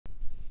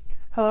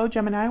Hello,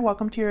 Gemini.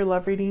 Welcome to your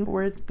love reading.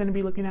 We're going to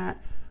be looking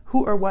at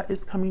who or what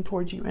is coming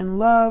towards you in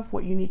love,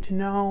 what you need to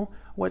know,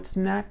 what's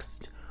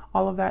next,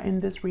 all of that in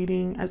this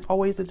reading. As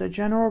always, it's a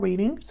general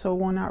reading, so it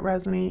will not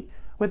resonate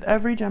with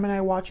every Gemini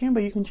watching,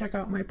 but you can check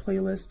out my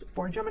playlist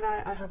for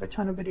Gemini. I have a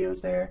ton of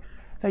videos there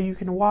that you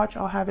can watch.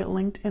 I'll have it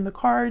linked in the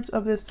cards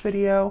of this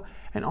video,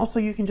 and also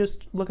you can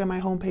just look at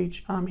my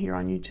homepage here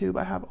on YouTube.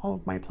 I have all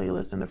of my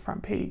playlists in the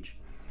front page.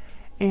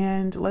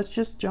 And let's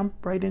just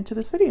jump right into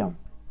this video.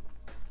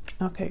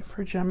 Okay,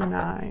 for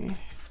Gemini,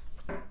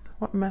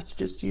 what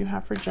messages do you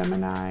have for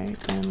Gemini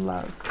in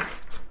love?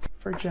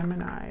 For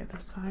Gemini, the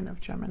sign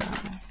of Gemini.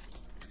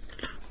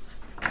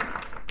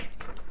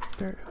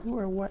 Spirit, who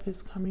or what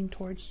is coming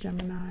towards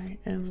Gemini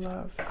in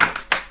love?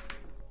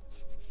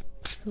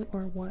 Who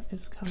or what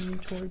is coming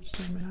towards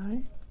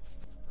Gemini?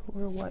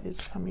 Who or what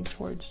is coming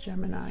towards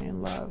Gemini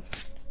in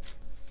love?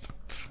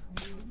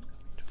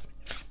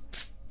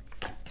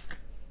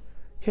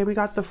 Okay, we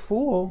got the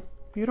Fool.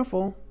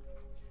 Beautiful.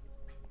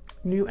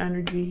 New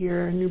energy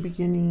here, new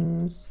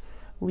beginnings,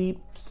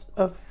 leaps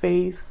of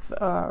faith,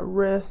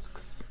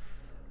 risks.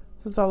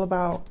 It's all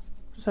about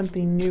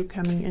something new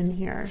coming in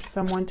here.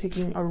 Someone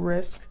taking a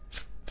risk.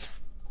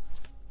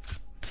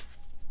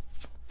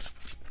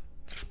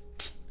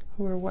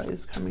 Who or what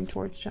is coming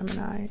towards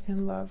Gemini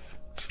in love?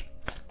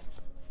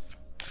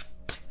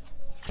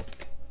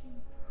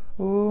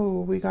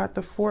 Oh, we got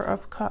the Four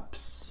of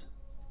Cups.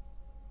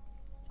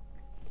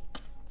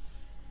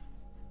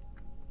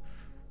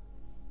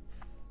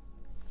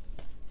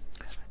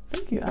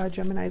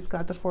 Gemini's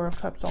got the Four of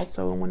Cups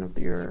also in one of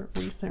your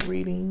recent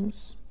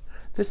readings.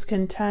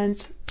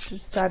 Discontent,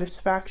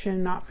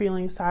 dissatisfaction, not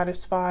feeling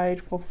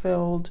satisfied,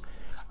 fulfilled.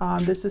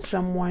 This is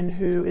someone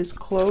who is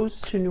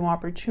close to new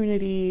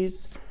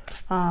opportunities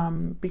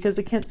because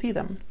they can't see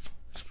them.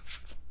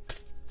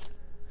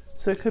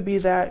 So it could be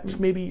that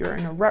maybe you're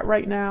in a rut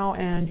right now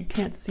and you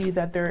can't see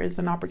that there is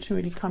an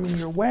opportunity coming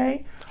your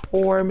way.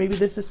 Or maybe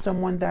this is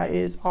someone that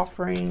is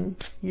offering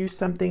you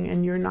something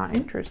and you're not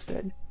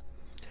interested.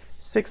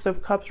 Six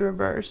of Cups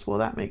reversed. Well,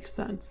 that makes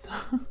sense.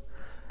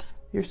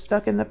 You're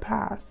stuck in the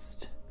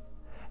past.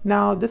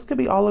 Now, this could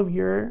be all of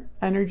your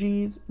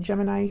energies,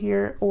 Gemini,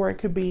 here, or it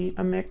could be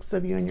a mix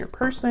of you and your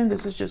person.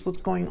 This is just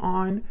what's going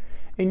on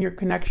in your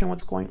connection,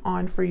 what's going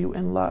on for you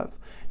in love.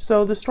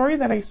 So the story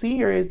that I see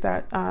here is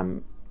that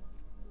the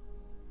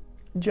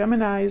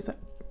Geminis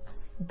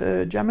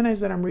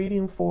that I'm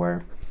reading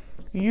for,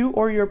 you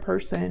or your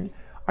person,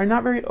 are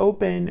not very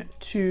open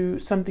to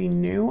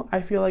something new.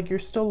 I feel like you're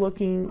still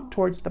looking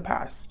towards the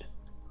past.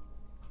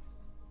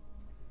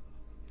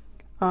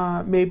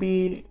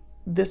 Maybe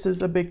this is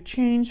a big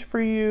change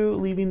for you,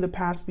 leaving the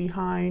past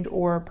behind,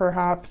 or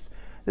perhaps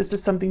this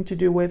is something to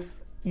do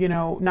with, you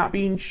know, not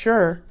being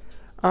sure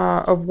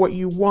of what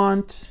you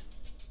want.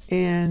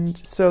 And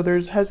so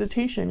there's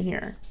hesitation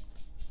here.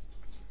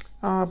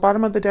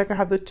 Bottom of the deck, I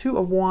have the Two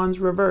of Wands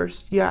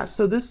reversed. Yeah,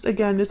 so this,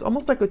 again, is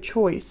almost like a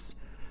choice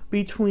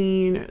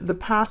between the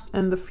past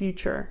and the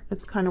future.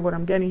 It's kind of what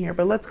I'm getting here,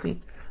 but let's see.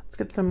 Let's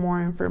get some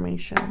more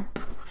information.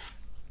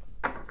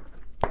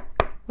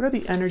 What are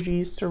the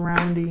energies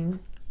surrounding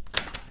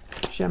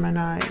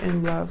Gemini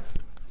in love?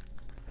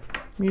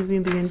 I'm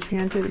using the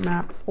Enchanted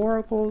Map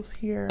oracles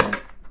here.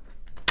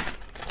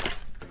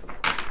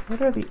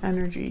 What are the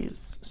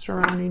energies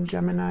surrounding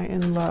Gemini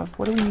in love?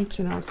 What do we need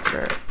to know,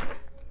 Spirit,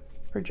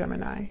 for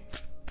Gemini?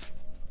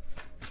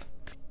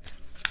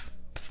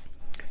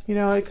 You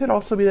know, it could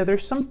also be that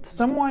there's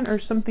someone or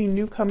something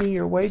new coming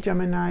your way,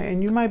 Gemini,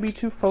 and you might be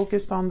too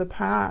focused on the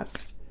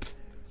past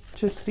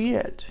to see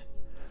it.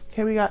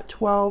 Okay, we got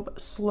 12,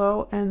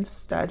 slow and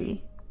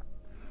steady.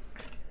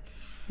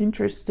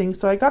 Interesting.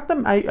 So I got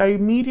them, I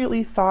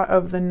immediately thought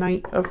of the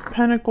Knight of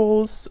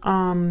Pentacles,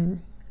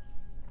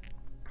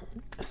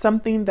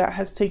 something that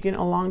has taken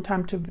a long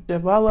time to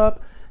develop,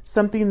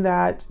 something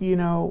that, you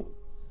know,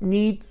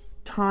 needs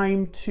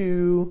time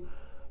to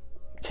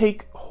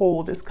take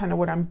hold is kind of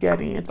what I'm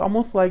getting. It's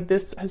almost like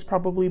this has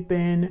probably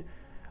been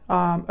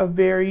a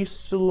very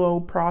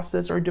slow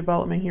process or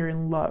development here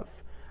in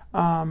love.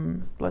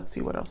 Let's see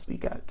what else we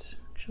get.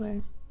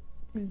 Actually,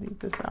 let me leave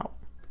this out.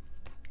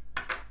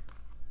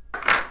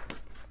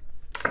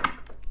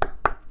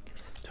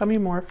 Tell me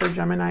more for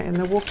Gemini, and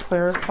then we'll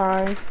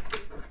clarify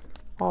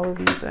all of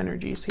these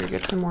energies here.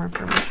 Get some more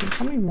information.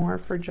 Tell me more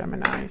for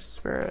Gemini,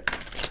 Spirit.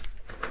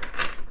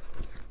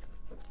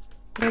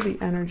 What are the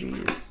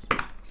energies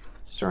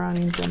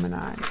surrounding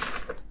Gemini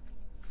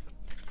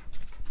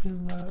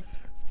in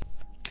love?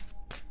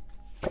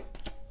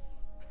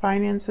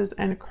 Finances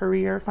and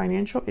career.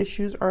 Financial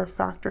issues are a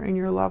factor in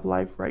your love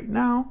life right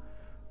now.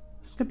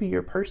 This could be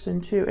your person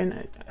too.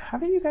 And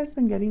haven't you guys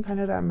been getting kind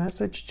of that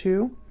message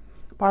too?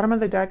 Bottom of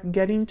the deck,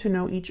 getting to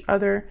know each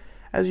other.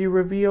 As you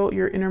reveal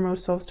your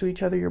innermost selves to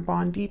each other, your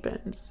bond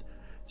deepens.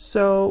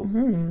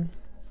 So,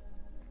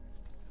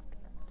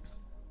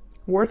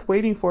 worth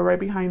waiting for right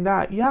behind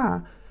that.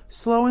 Yeah.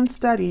 Slow and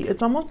steady.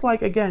 It's almost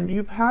like, again,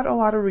 you've had a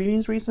lot of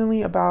readings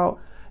recently about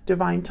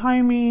divine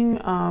timing,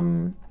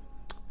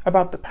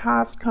 about the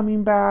past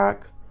coming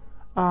back,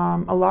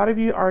 A lot of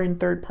you are in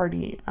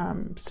third-party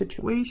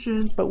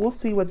situations, but we'll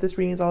see what this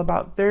reading is all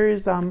about.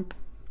 There's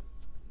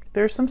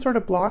some sort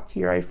of block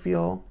here, I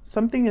feel.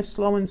 Something is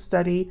slow and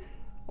steady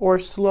or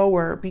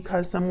slower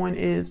because someone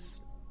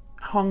is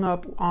hung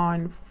up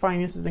on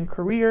finances and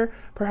career.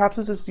 Perhaps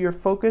this is your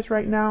focus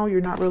right now.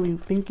 You're not really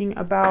thinking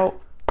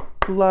about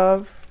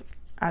love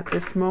at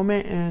this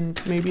moment,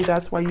 and maybe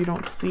that's why you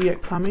don't see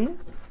it coming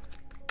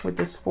with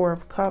this Four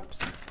of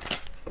Cups.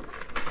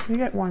 Let me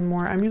get one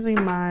more. I'm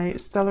using my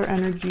Stellar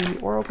Energy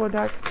Oracle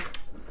deck.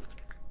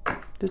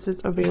 This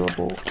is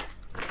available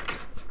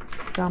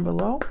down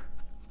below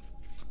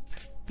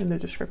in the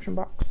description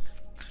box.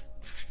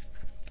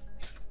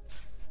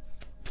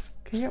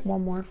 Can you get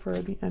one more for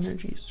the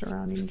energy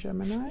surrounding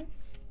Gemini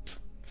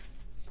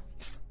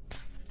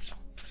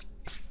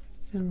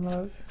in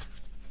love?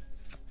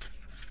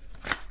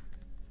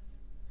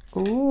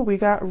 Oh, we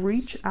got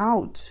reach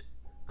out.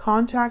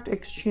 Contact,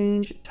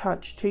 exchange,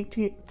 touch. Take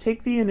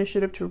the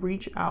initiative to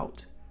reach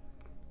out.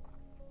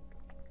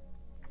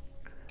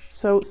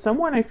 So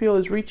someone I feel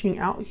is reaching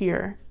out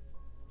here.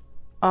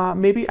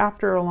 Maybe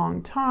after a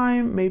long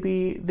time.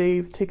 Maybe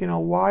they've taken a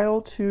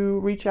while to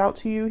reach out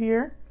to you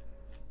here.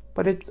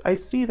 But I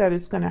see that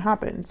it's going to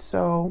happen.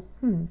 So,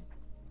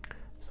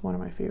 it's one of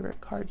my favorite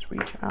cards,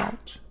 reach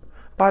out.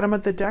 Bottom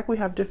of the deck, we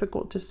have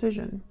difficult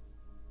decision.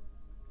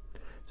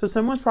 So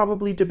someone's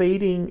probably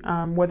debating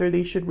whether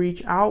they should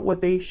reach out,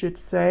 what they should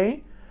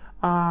say.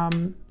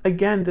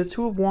 Again, the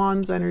Two of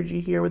Wands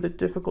energy here with a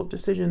difficult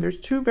decision. There's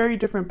two very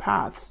different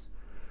paths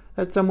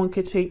that someone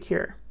could take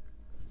here.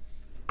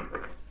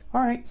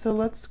 All right, so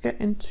let's get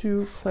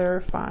into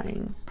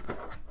clarifying.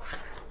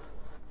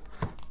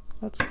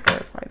 Let's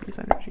clarify these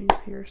energies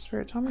here.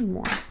 Spirit, tell me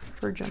more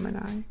for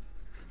Gemini.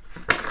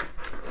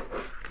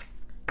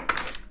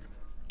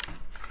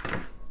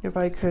 If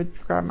I could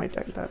grab my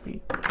deck, that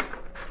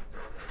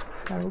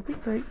would be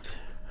great.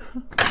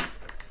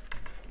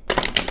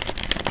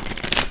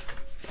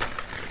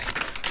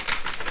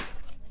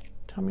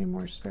 Tell me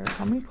more, Spirit.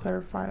 Help me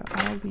clarify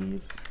all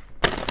these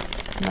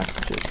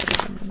messages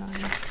for Gemini.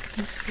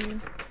 Let's see.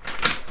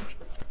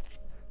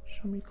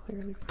 Show me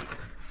clearly.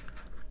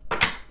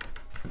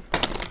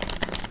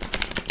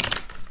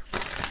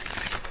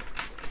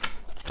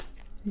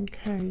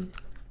 Okay.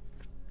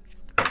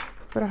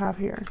 What I have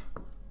here.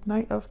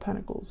 Knight of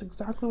Pentacles.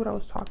 Exactly what I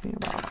was talking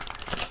about.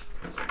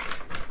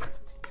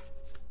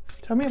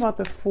 Tell me about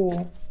the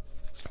Fool.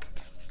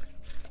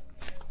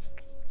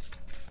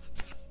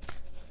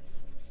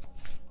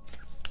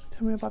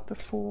 Tell me about the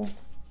Fool.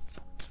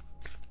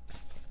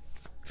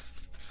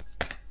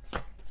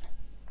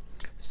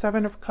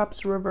 Seven of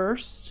Cups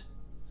reversed.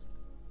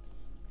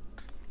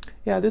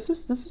 Yeah, this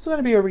is going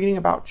to be a reading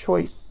about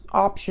choice,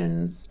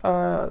 options,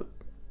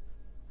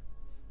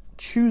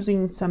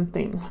 choosing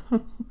something.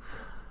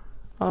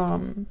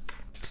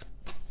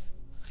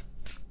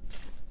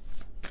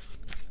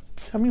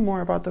 Tell me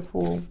more about the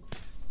Fool.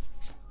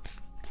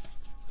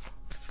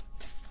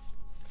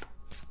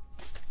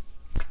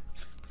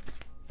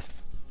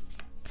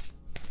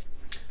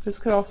 This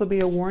could also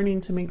be a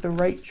warning to make the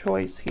right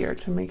choice here,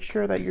 to make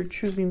sure that you're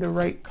choosing the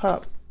right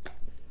cup.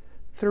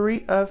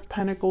 Three of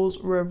Pentacles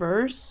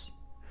reverse.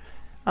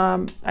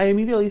 I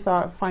immediately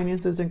thought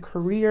finances and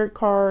career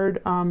card,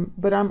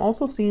 but I'm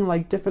also seeing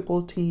like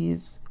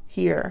difficulties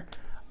here.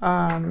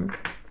 There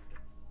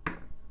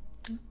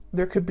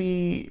could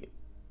be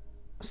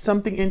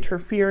something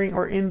interfering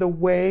or in the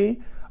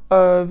way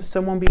of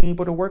someone being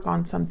able to work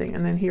on something.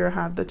 And then here I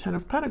have the Ten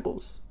of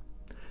Pentacles.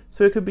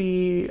 So it could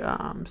be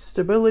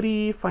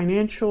stability,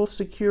 financial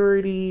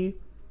security,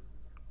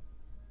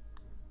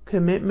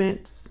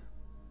 commitments,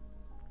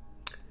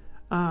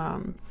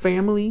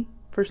 family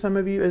for some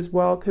of you as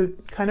well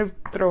could kind of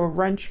throw a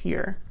wrench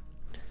here.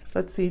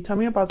 Let's see. Tell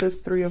me about this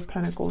Three of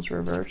Pentacles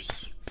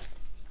reverse.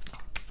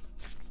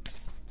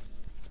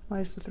 Why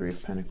is the Three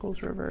of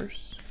Pentacles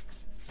reverse?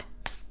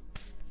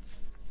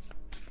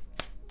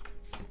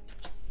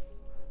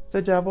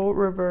 The Devil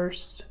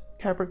reversed,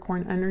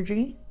 Capricorn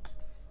energy.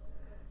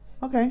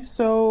 Okay,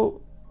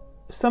 so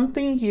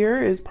something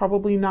here is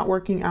probably not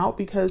working out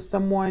because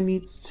someone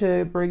needs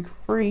to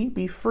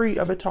be free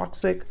of a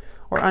toxic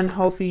or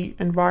unhealthy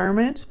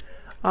environment.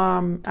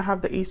 I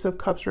have the Ace of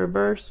Cups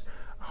reverse,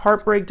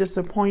 heartbreak,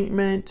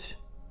 disappointment,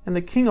 and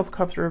the King of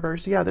Cups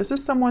reverse. Yeah, this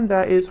is someone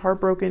that is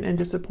heartbroken and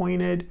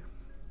disappointed,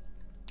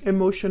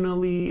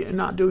 emotionally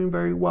not doing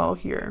very well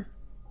here.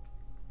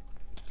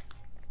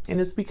 And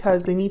it's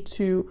because they need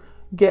to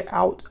get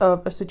out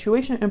of a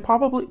situation, and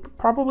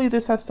probably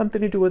this has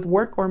something to do with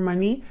work or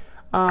money.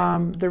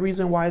 The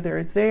reason why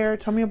they're there.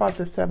 Tell me about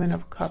the Seven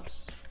of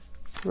Cups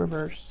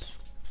reverse.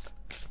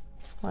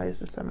 Why is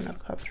the Seven of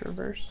Cups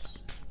reverse?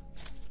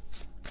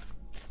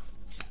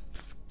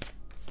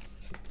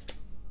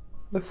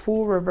 The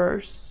Fool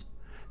reverse.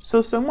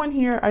 So someone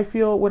here, I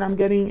feel what I'm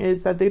getting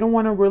is that they don't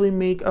want to really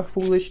make a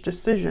foolish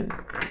decision.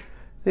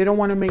 They don't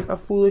want to make a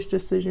foolish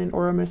decision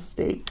or a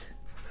mistake.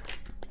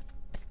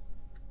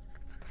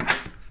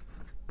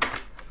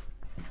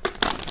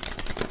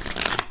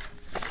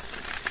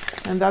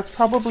 And that's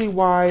probably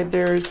why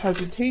there's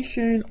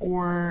hesitation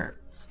or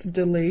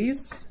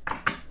delays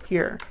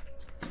here.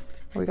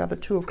 We got the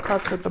Two of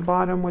Cups at the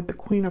bottom with the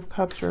Queen of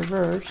Cups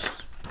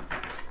reversed.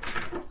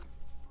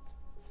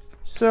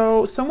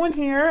 So someone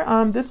here,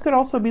 this could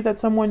also be that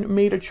someone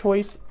made a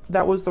choice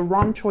that was the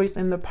wrong choice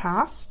in the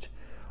past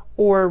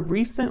or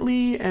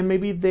recently, and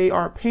maybe they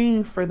are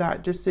paying for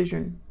that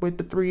decision with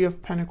the Three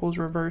of Pentacles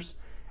reverse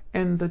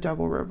and the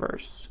Devil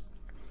reverse.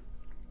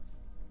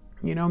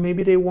 You know,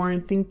 maybe they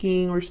weren't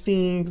thinking or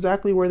seeing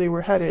exactly where they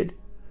were headed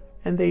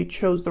and they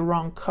chose the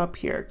wrong cup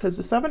here, because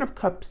the Seven of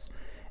Cups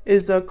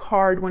is a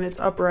card, when it's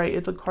upright,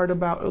 it's a card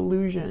about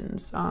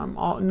illusions.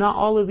 Not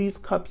all of these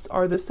cups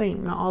are the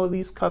same. Not all of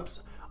these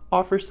cups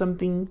offer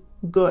something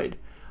good,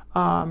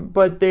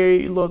 but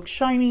they look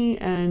shiny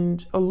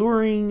and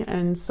alluring,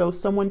 and so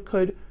someone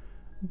could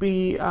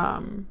be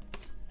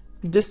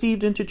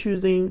deceived into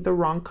choosing the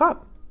wrong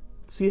cup.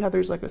 See how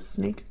there's like a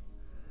snake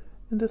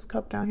in this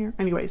cup down here?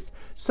 Anyways,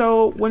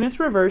 so when it's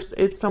reversed,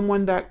 it's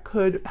someone that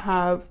could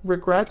have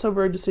regrets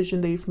over a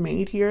decision they've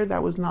made here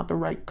that was not the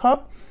right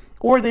cup,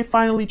 or they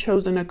finally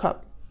chosen a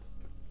cup.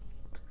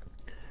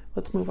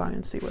 Let's move on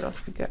and see what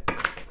else we get.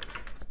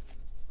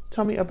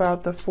 Tell me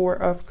about the Four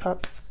of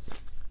Cups.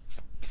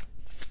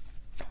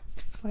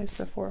 Why is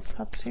the Four of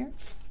Cups here?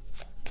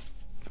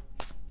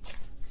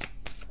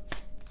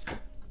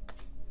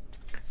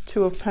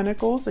 Two of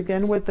Pentacles,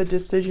 again with the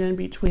decision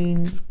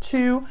between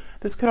two.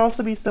 This could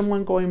also be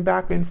someone going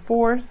back and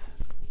forth,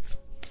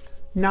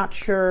 not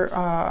sure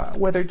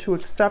whether to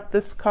accept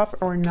this cup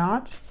or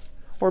not,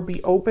 or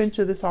be open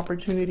to this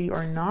opportunity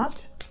or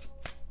not.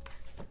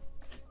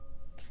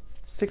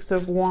 Six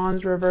of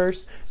Wands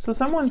reversed. So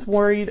someone's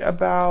worried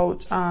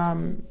about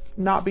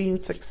not being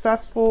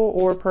successful,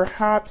 or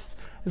perhaps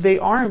they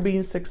aren't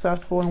being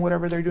successful in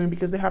whatever they're doing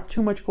because they have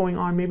too much going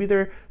on. Maybe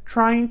they're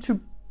trying to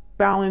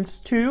balance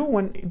two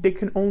when they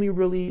can only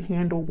really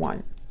handle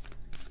one.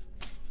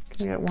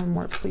 Can we get one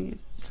more,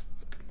 please,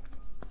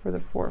 for the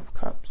Four of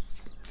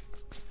Cups?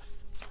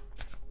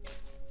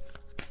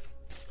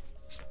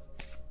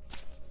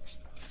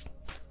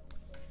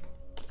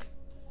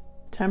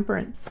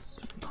 Temperance,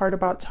 card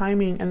about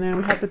timing, and then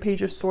we have the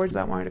Page of Swords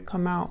that wanted to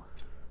come out.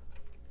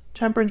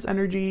 Temperance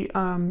energy,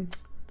 sign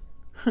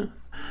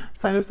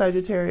of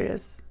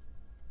Sagittarius.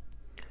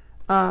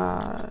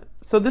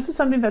 So this is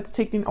something that's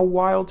taking a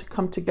while to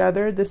come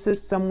together. This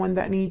is someone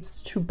that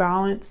needs to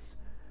balance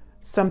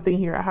something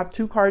here. I have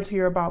two cards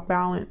here about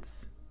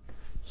balance.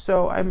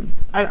 So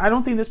I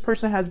don't think this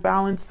person has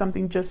balanced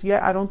something just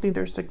yet. I don't think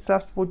they're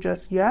successful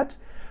just yet.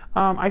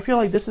 I feel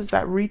like this is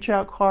that reach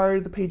out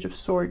card, the Page of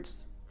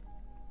Swords.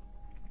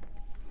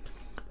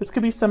 This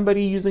could be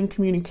somebody using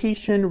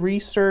communication,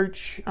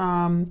 research.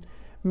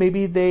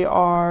 Maybe they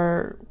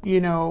are,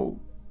 you know,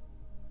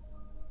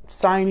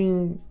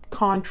 signing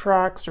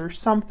contracts or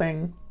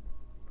something,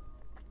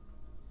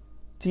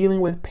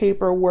 dealing with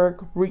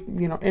paperwork,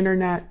 you know,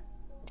 internet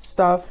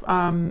stuff.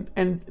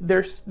 And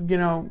there's, you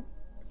know,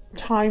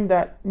 time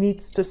that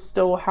needs to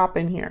still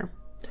happen here.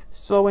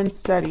 Slow and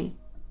steady.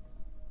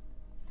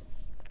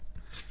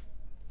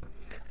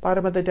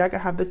 Bottom of the deck, I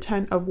have the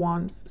Ten of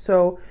Wands.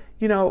 So,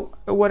 you know,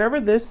 whatever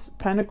this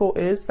pentacle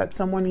is that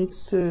someone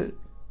needs to,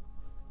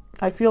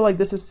 I feel like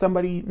this is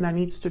somebody that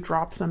needs to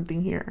drop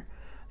something here.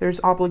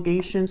 There's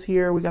obligations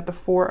here. We got the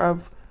Four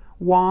of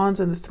Wands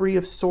and the Three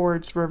of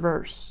Swords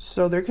reversed.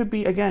 So there could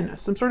be, again,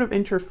 some sort of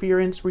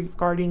interference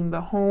regarding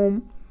the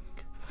home,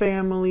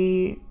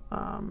 family,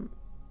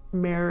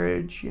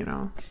 marriage, you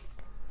know.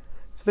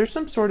 So there's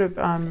some sort of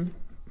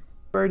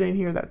burden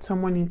here that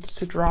someone needs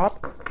to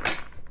drop.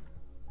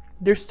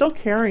 They're still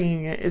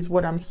carrying it is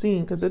what I'm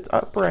seeing, because it's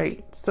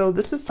upright. So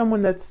this is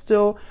someone that's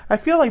still, I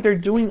feel like they're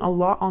doing a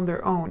lot on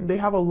their own. They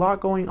have a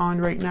lot going on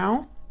right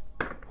now,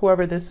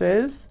 whoever this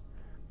is.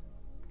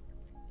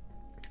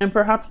 And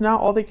perhaps now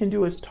all they can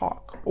do is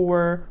talk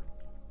or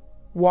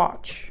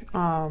watch,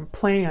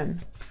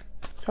 plan.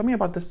 Tell me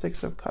about the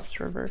Six of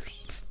Cups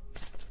reverse.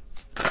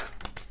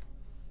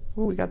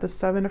 Ooh, we got the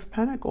Seven of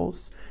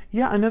Pentacles.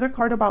 Yeah, another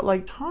card about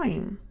like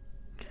time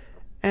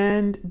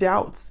and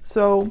doubts.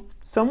 So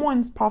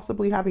someone's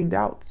possibly having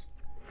doubts,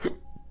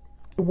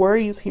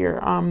 worries here,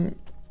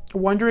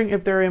 wondering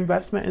if their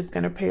investment is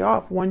going to pay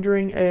off,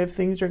 wondering if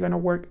things are going to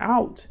work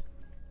out,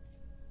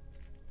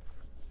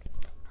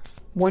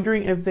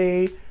 wondering if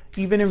they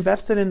even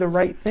invested in the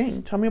right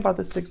thing. Tell me about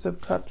the Six of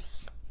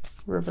Cups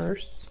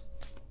reverse.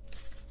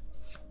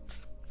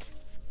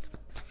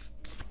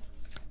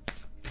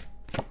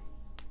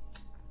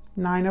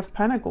 Nine of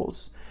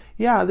Pentacles.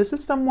 Yeah, this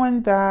is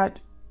someone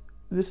that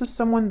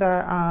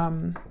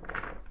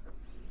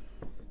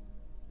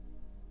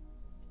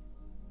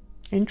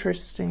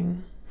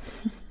interesting.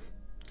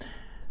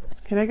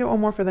 Can I get one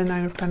more for the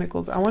Nine of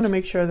Pentacles? I want to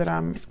make sure that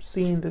I'm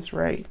seeing this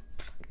right.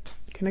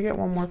 Can I get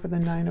one more for the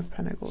Nine of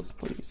Pentacles,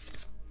 please?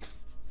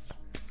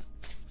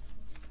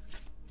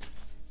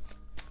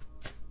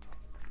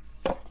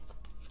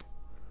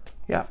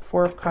 Yeah,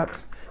 Four of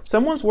Cups.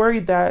 Someone's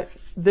worried that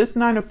this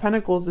Nine of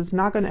Pentacles is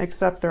not going to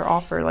accept their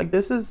offer. Like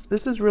this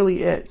is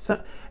really it.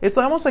 So it's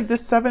almost like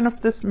this Seven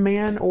of this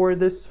man or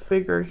this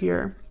figure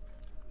here.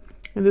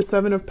 And the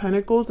Seven of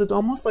Pentacles, it's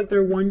almost like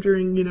they're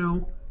wondering, you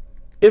know,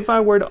 if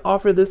I were to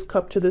offer this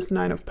cup to this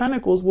Nine of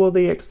Pentacles, will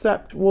they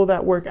accept? Will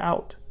that work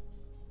out?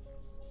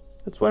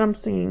 That's what I'm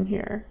seeing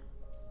here.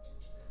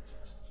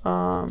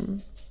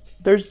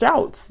 There's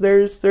doubts.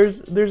 There's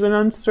an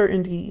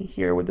uncertainty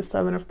here with the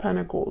Seven of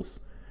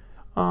Pentacles.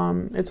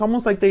 It's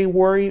almost like they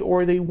worry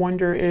or they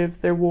wonder if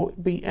there will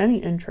be any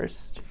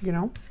interest, you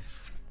know?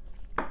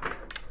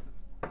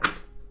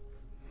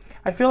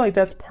 I feel like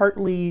that's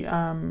partly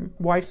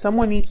why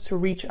someone needs to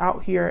reach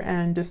out here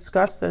and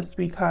discuss this,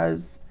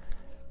 because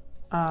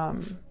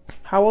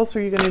how else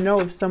are you going to know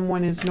if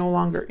someone is no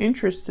longer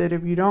interested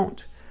if you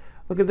don't?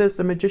 Look at this,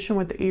 the Magician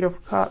with the Eight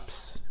of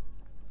Cups.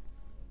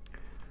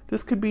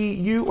 This could be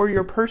you or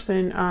your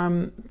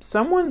person.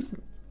 Someone's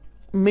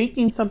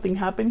making something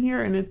happen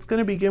here, and it's going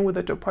to begin with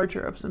a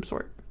departure of some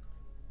sort.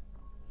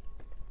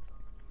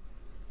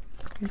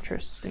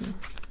 Interesting.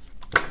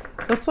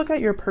 Let's look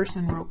at your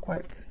person real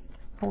quick.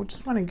 I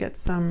just want to get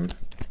some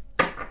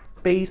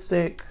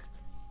basic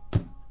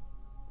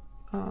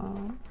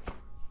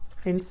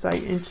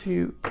insight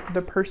into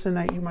the person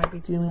that you might be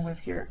dealing with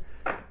here.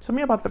 Tell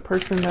me about the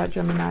person that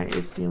Gemini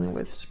is dealing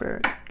with,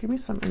 Spirit. Give me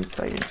some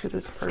insight into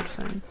this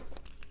person.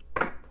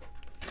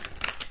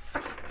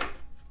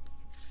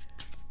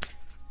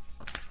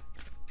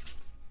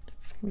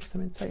 Give me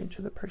some insight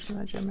into the person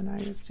that Gemini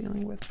is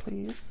dealing with,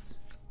 please.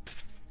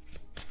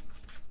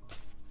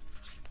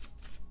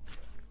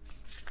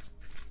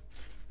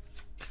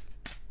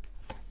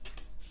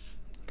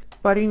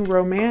 Budding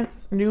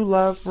romance, new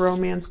love,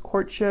 romance,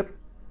 courtship.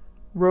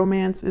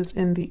 Romance is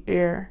in the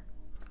air.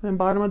 Then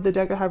bottom of the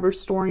deck, I have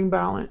restoring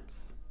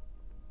balance.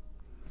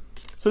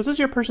 So this is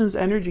your person's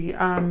energy.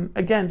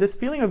 Again, this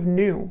feeling of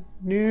new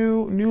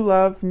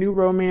love, new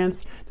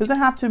romance. Doesn't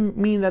have to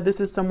mean that this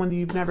is someone that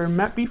you've never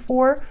met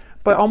before,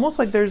 but almost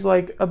like there's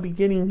like a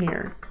beginning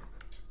here.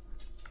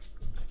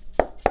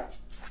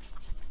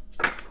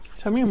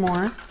 Tell me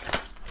more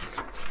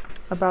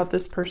about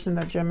this person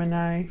that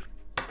Gemini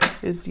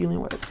is dealing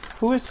with.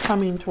 Who is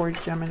coming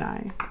towards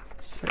Gemini,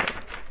 Spirit?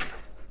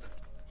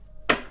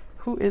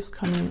 Who is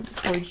coming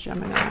towards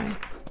Gemini?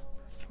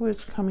 Who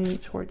is coming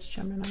towards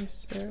Gemini,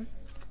 Spirit?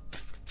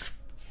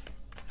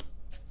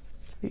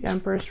 The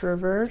Empress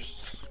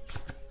reverse.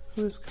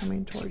 Who is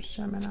coming towards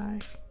Gemini?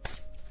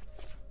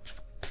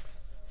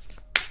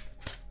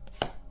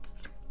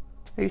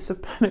 Ace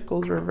of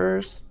Pentacles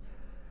reversed.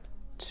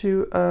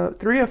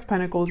 Three of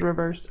Pentacles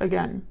reversed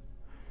again.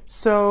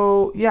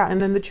 So yeah, and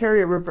then the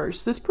Chariot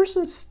reversed. This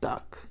person's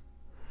stuck.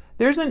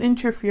 There's an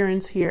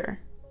interference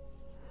here.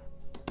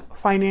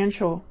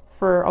 Financial.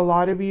 For a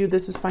lot of you,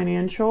 this is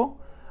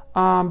financial.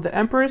 The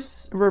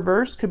Empress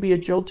reverse could be a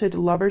jilted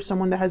lover,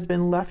 someone that has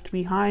been left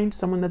behind,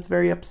 someone that's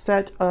very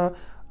upset,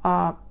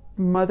 a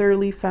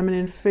motherly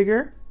feminine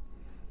figure.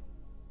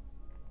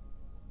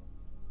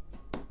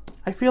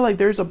 I feel like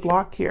there's a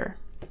block here,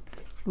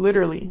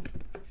 literally.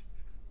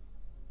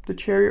 The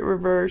Chariot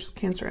reverse,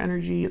 Cancer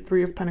energy,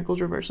 Three of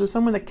Pentacles reverse. So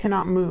someone that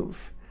cannot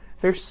move.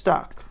 They're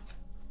stuck.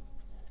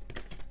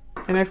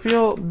 And I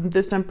feel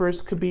this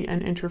Empress could be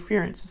an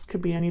interference. This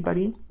could be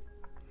anybody.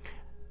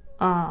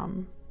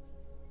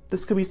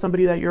 This could be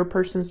somebody that your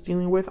person's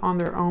dealing with on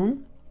their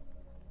own.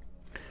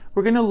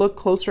 We're going to look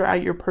closer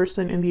at your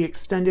person in the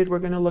extended. We're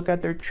going to look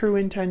at their true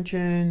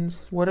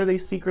intentions. What are they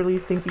secretly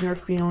thinking or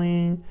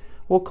feeling?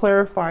 We'll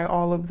clarify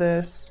all of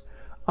this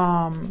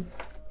and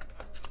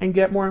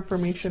get more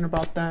information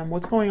about them.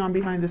 What's going on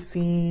behind the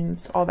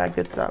scenes, all that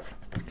good stuff.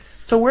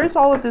 So where's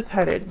all of this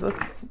headed?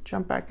 Let's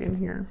jump back in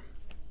here.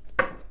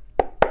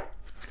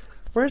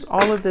 Where's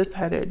all of this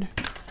headed?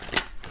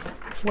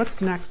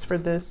 What's next for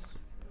this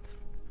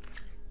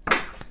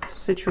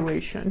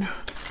situation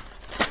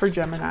for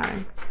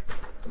Gemini?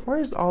 Where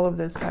is all of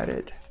this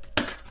headed?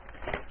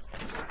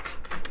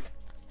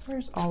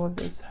 Where's all of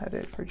this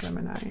headed for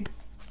Gemini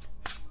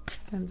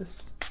and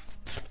this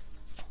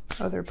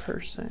other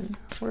person?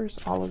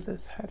 Where's all of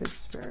this headed,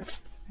 Spirit,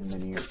 in the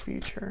near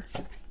future?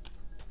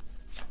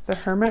 The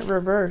Hermit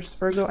reverse,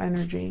 Virgo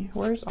energy.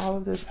 Where's all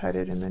of this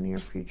headed in the near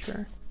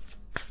future?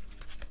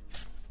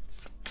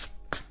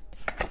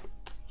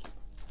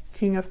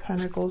 King of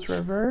Pentacles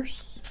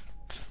reverse.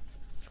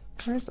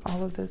 Where's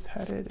all of this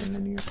headed in the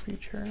near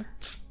future?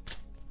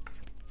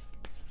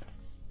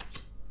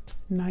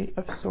 Knight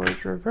of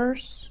Swords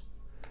reverse.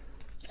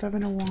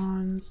 Seven of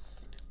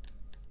Wands.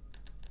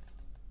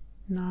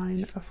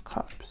 Nine of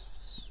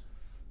Cups.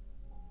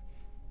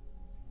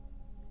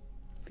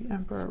 The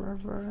Emperor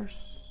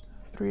reverse.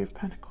 Three of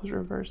Pentacles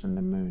reverse, and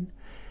the Moon.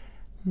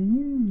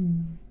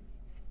 And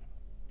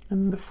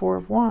the Four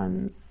of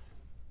Wands.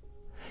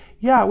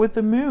 Yeah, with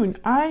the Moon,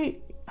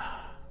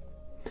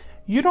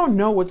 you don't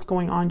know what's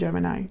going on,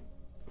 Gemini.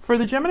 For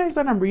the Geminis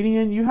that I'm reading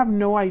in, you have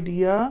no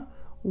idea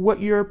what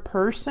your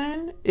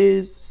person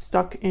is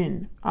stuck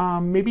in.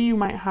 Maybe you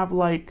might have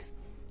like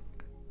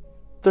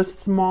the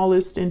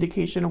smallest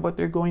indication of what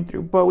they're going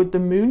through. But with the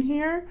Moon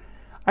here,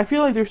 I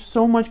feel like there's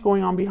so much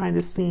going on behind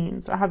the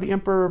scenes. I have the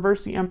Emperor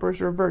reverse, the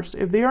Empress reverse.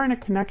 If they are in a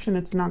connection,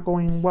 it's not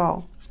going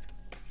well.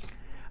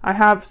 I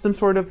have some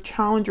sort of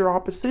challenge or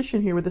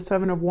opposition here with the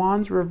Seven of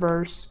Wands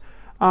reverse,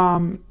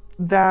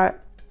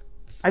 that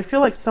I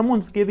feel like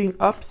someone's giving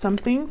up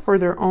something for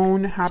their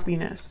own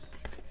happiness.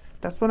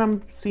 That's what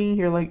I'm seeing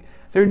here. Like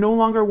they're no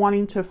longer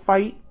wanting to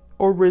fight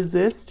or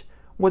resist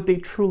what they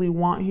truly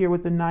want here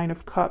with the Nine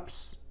of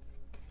Cups.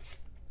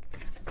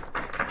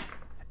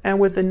 And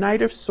with the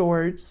Knight of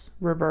Swords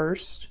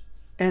reversed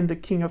and the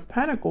King of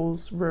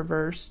Pentacles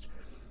reversed,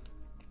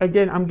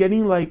 again, I'm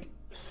getting like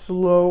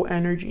slow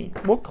energy.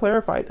 We'll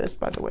clarify this,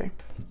 by the way.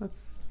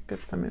 Let's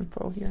get some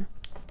info here.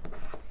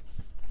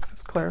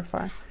 Let's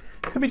clarify.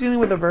 Could be dealing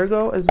with a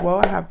Virgo as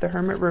well. I have the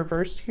Hermit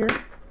reversed here.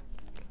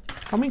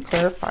 Help me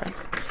clarify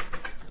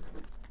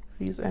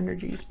these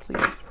energies,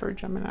 please, for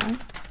Gemini.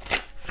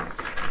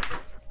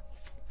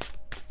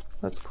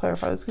 Let's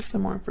clarify. Let's get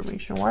some more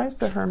information. Why is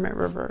the Hermit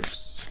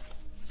reversed?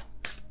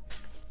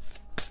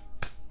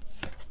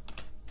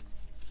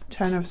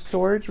 Ten of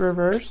Swords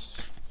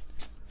reverse.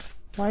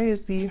 Why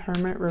is the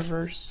Hermit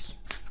reverse?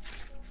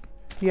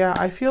 Yeah,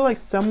 I feel like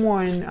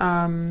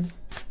someone,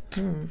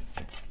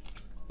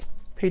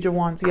 Page of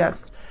Wands,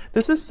 yes.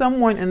 This is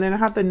someone, and then I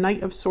have the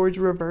Knight of Swords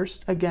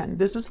reversed again.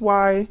 This is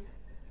why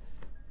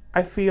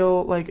I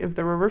feel like if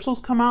the reversals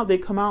come out, they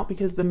come out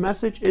because the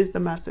message is the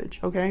message,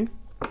 okay?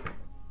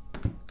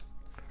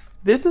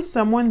 This is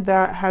someone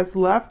that has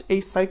left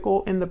a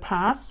cycle in the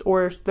past,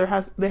 or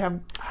they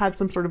have had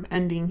some sort of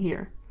ending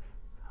here.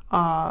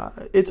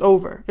 It's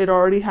over. It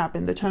already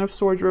happened. The Ten of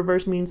Swords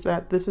reverse means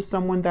that this is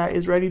someone that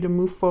is ready to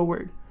move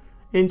forward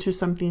into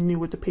something new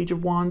with the Page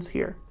of Wands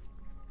here.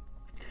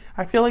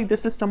 I feel like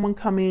this is someone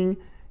coming,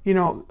 you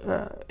know,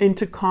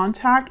 into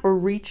contact or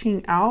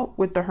reaching out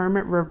with the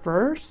Hermit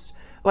reverse,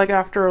 like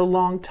after a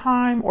long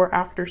time, or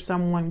after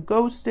someone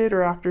ghosted,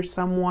 or after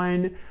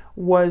someone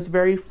was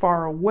very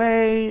far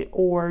away,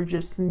 or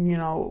just, you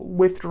know,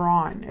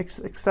 withdrawn,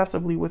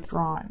 excessively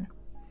withdrawn.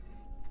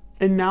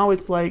 And now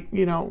it's like,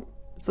 you know,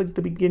 it's like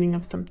the beginning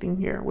of something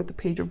here with the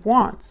Page of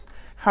Wands.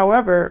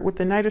 However, with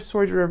the Knight of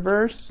Swords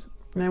reverse,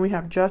 and then we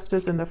have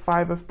Justice and the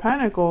Five of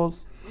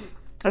Pentacles,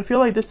 I feel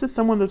like this is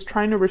someone that's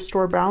trying to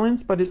restore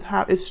balance, but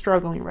is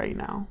struggling right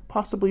now,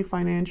 possibly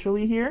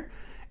financially here.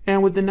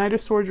 And with the Knight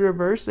of Swords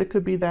reverse, it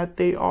could be that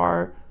they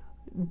are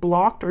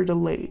blocked or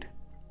delayed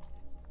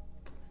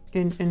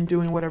in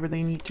doing whatever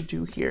they need to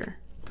do here.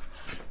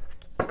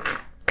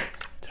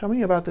 Tell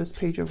me about this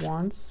Page of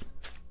Wands.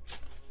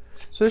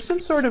 So there's some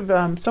sort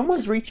of,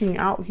 someone's reaching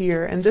out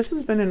here, and this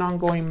has been an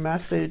ongoing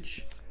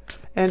message.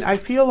 And I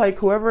feel like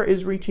whoever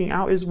is reaching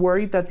out is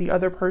worried that the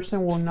other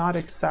person will not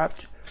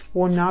accept,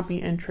 will not be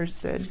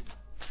interested.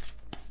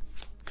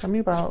 Tell me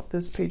about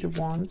this Page of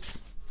Wands.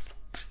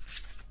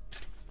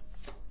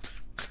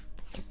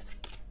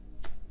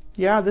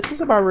 Yeah, this is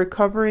about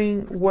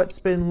recovering what's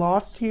been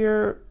lost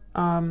here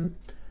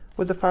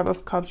with the Five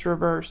of Cups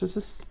reverse.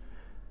 This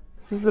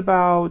is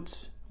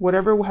about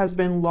whatever has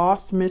been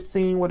lost,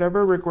 missing,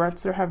 whatever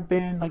regrets there have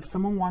been. Like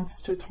someone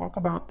wants to talk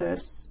about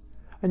this.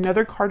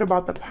 Another card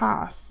about the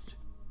past.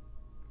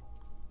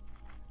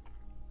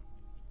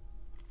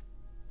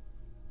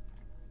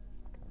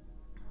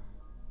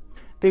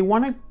 They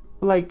want to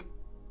like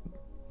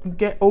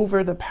get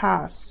over the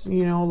past,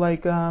 you know,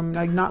 like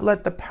not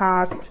let the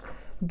past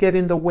get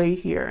in the way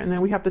here. And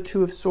then we have the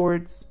Two of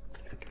Swords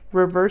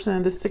reverse, and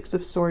then the Six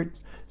of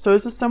Swords. So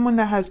this is someone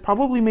that has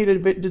probably made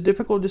a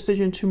difficult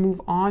decision to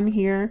move on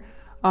here,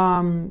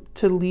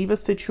 to leave a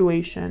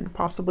situation,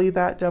 possibly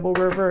that Devil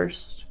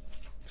reversed.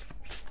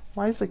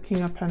 Why is the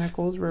King of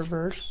Pentacles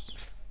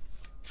reversed?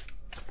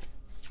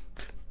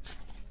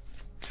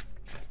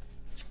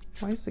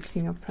 Why is the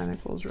King of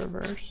Pentacles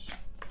reversed?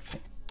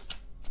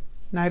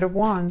 Knight of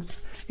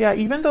Wands. Yeah,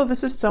 even though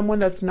this is someone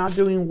that's not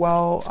doing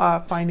well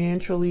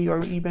financially,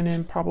 or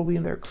even probably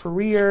in their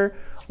career,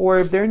 or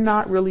if they're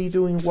not really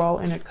doing well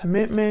in a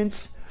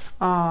commitment,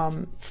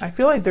 I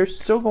feel like they're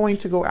still going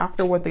to go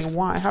after what they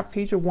want. I have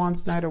Page of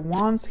Wands, Knight of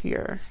Wands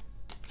here.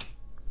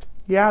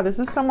 Yeah, this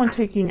is someone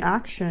taking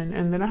action.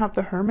 And then I have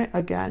the Hermit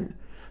again.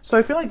 So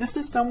I feel like this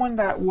is someone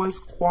that was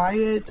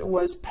quiet,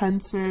 was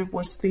pensive,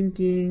 was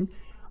thinking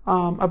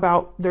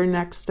about their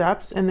next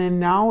steps, and then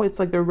now it's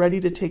like they're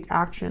ready to take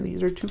action.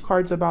 These are two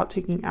cards about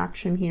taking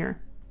action here.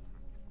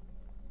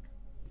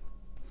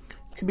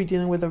 Could be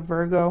dealing with a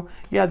Virgo.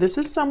 Yeah, this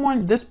is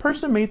someone, this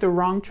person made the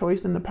wrong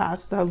choice in the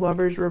past. The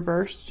Lovers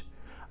reversed.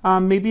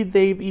 Maybe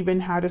they've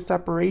even had a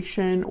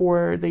separation,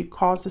 or they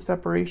caused a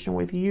separation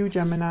with you,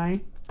 Gemini.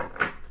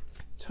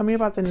 Tell me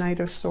about the Knight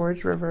of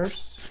Swords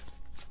reverse.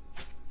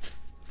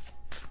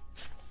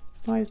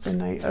 Why is the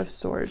Knight of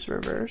Swords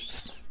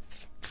reverse?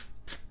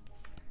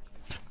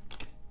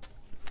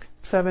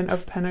 Seven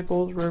of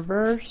Pentacles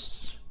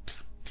reverse.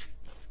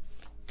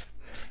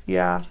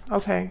 Yeah,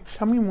 okay.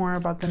 Tell me more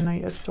about the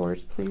Knight of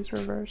Swords, please,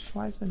 reverse.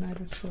 Why is the Knight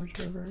of Swords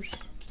reverse?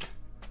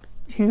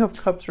 King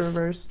of Cups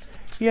reverse.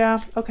 Yeah,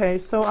 okay.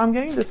 So I'm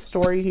getting this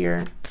story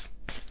here.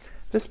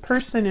 This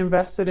person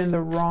invested in the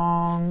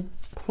wrong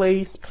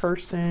place,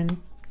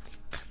 person.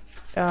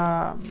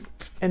 and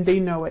they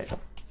know it.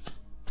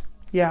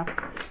 Yeah,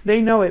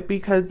 they know it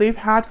because they've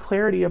had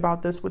clarity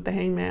about this with the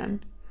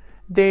Hangman.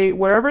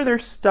 Whatever they're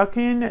stuck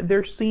in,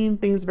 they're seeing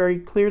things very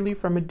clearly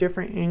from a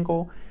different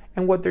angle.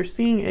 And what they're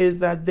seeing is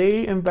that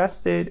they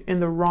invested in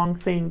the wrong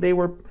thing. They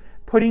were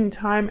putting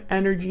time,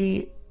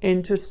 energy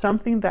into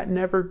something that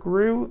never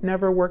grew,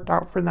 never worked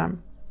out for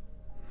them.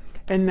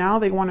 And now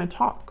they want to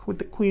talk with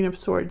the Queen of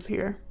Swords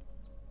here.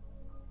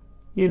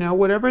 You know,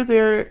 whatever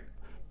they're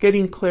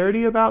getting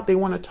clarity about, they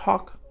want to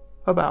talk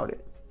about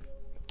it.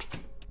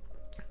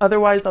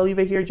 Otherwise, I'll leave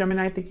it here,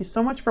 Gemini. Thank you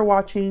so much for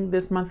watching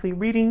this monthly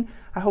reading.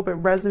 I hope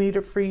it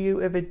resonated for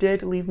you. If it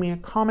did, leave me a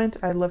comment.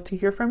 I'd love to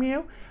hear from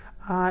you.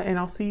 And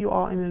I'll see you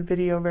all in a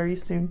video very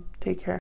soon. Take care.